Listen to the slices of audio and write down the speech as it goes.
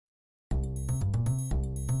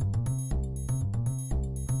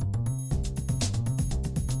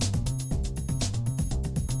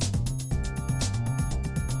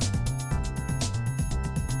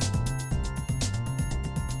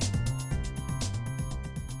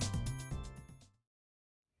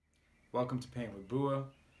Welcome to Paint with Bua.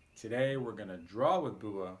 Today we're going to draw with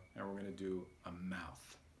Bua and we're going to do a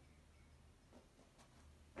mouth.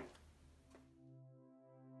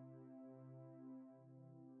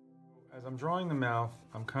 As I'm drawing the mouth,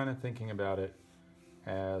 I'm kind of thinking about it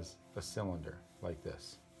as a cylinder like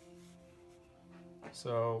this.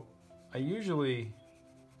 So I usually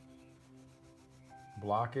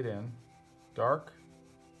block it in, dark,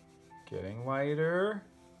 getting lighter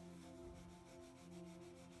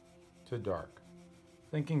to dark,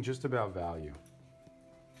 thinking just about value.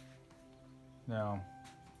 Now,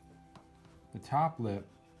 the top lip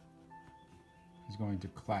is going to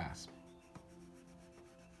clasp.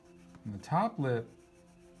 And the top lip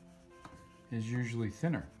is usually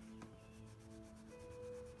thinner.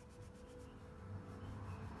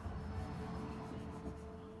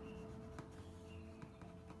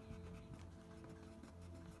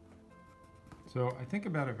 So I think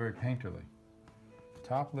about it very painterly.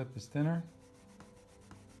 The top lip is thinner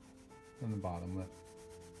than the bottom lip.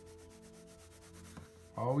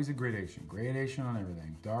 Always a gradation. Gradation on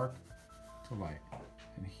everything. Dark to light.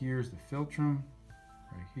 And here's the philtrum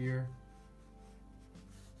right here.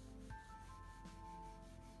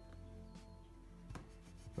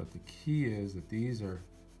 But the key is that these are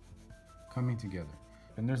coming together.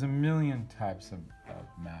 And there's a million types of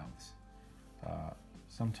mouths.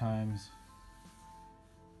 Sometimes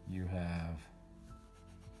you have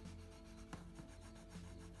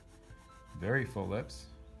very full lips,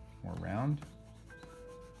 more round.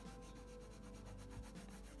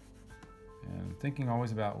 And thinking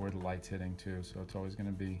always about where the light's hitting too, so it's always going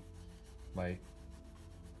to be light.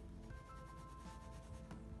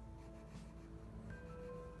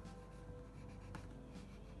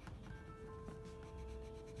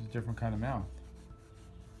 It's a different kind of mouth.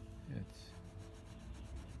 It's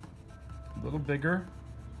a little bigger.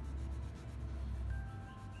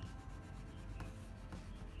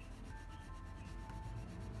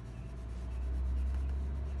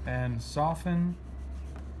 And soften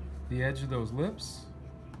the edge of those lips.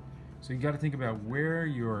 So you got to think about where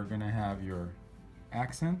you're going to have your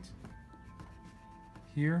accent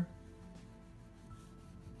here,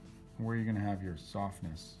 and where you're going to have your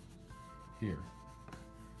softness here.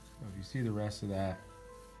 So if you see the rest of that,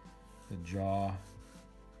 the jaw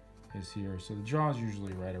is here. So the jaw is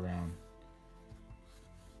usually right around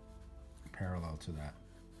parallel to that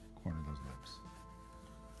corner of those lips.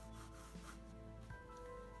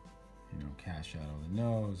 You know, cast shadow of the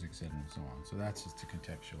nose, etc. and so on. So that's just to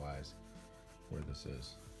contextualize where this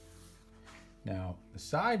is. Now, the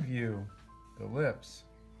side view, the lips,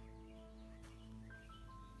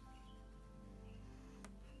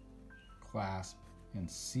 clasp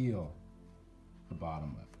and seal the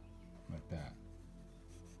bottom lip, like that.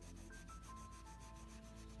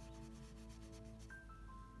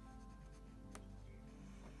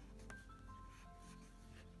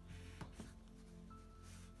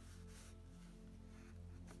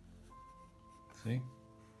 See?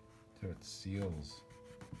 So it seals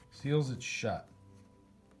it shut.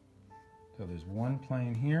 So there's one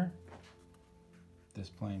plane here. This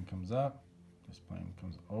plane comes up, this plane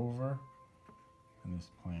comes over, and this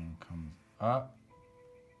plane comes up,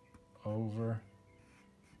 over,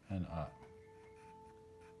 and up.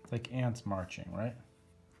 It's like ants marching, right?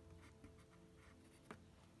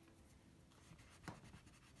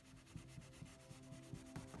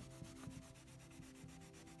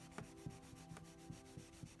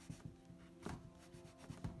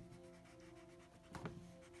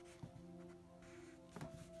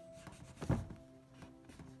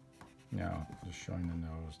 Now, just showing the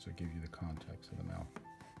nose to give you the context of the mouth.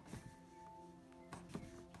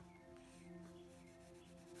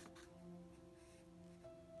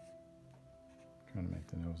 Trying to make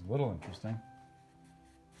the nose a little interesting.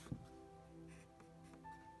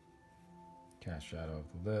 Cast shadow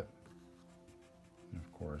of the lip. And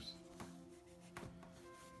of course,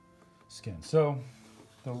 skin. So,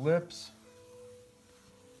 the lips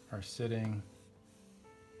are sitting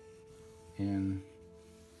in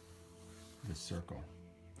this circle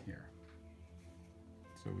here.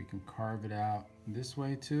 So we can carve it out this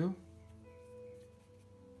way too.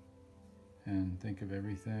 And think of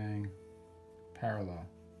everything parallel.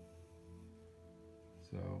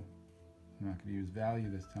 So I'm not going to use value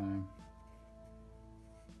this time.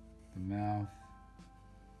 The mouth,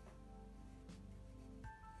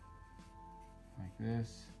 like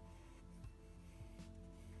this.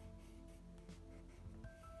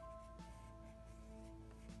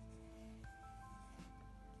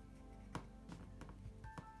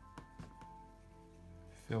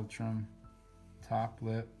 Philtrum, top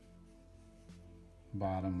lip,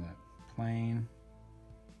 bottom lip, plane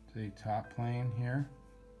See, top plane here,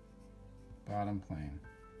 bottom plane.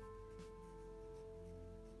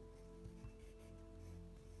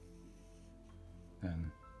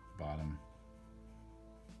 Then bottom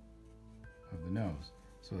of the nose.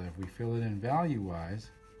 So that if we fill it in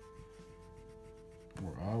value-wise,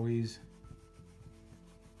 we're always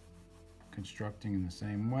constructing in the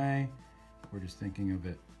same way. We're just thinking of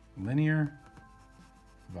it linear,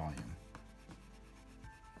 volume.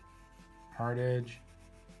 Hard edge,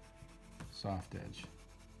 soft edge.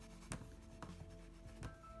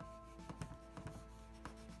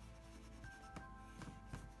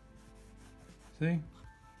 See?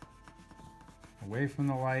 Away from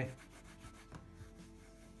the light,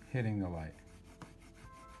 hitting the light.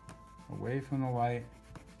 Away from the light,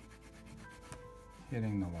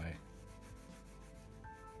 hitting the light.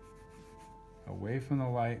 Away from the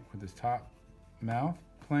light with this top mouth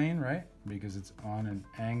plane, right? Because it's on an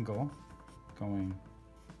angle going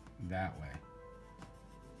that way.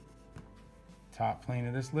 Top plane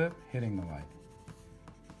of this lip, hitting the light.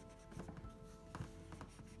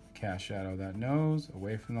 Cast shadow that nose,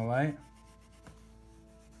 away from the light.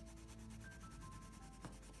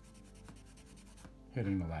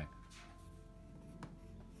 Hitting the light.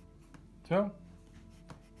 So,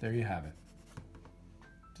 there you have it.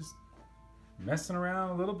 Just messing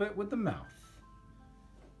around a little bit with the mouth.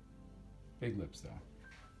 Big lips though.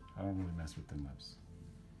 I don't really mess with thin lips.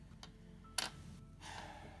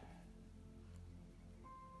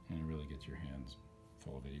 And it really gets your hands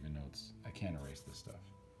full of it, even though I can't erase this stuff.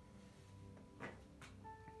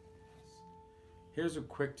 Here's a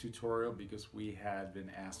quick tutorial because we had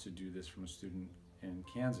been asked to do this from a student in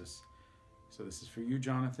Kansas. So this is for you,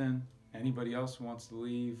 Jonathan. Anybody else who wants to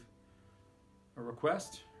leave a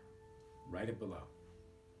request, write it below.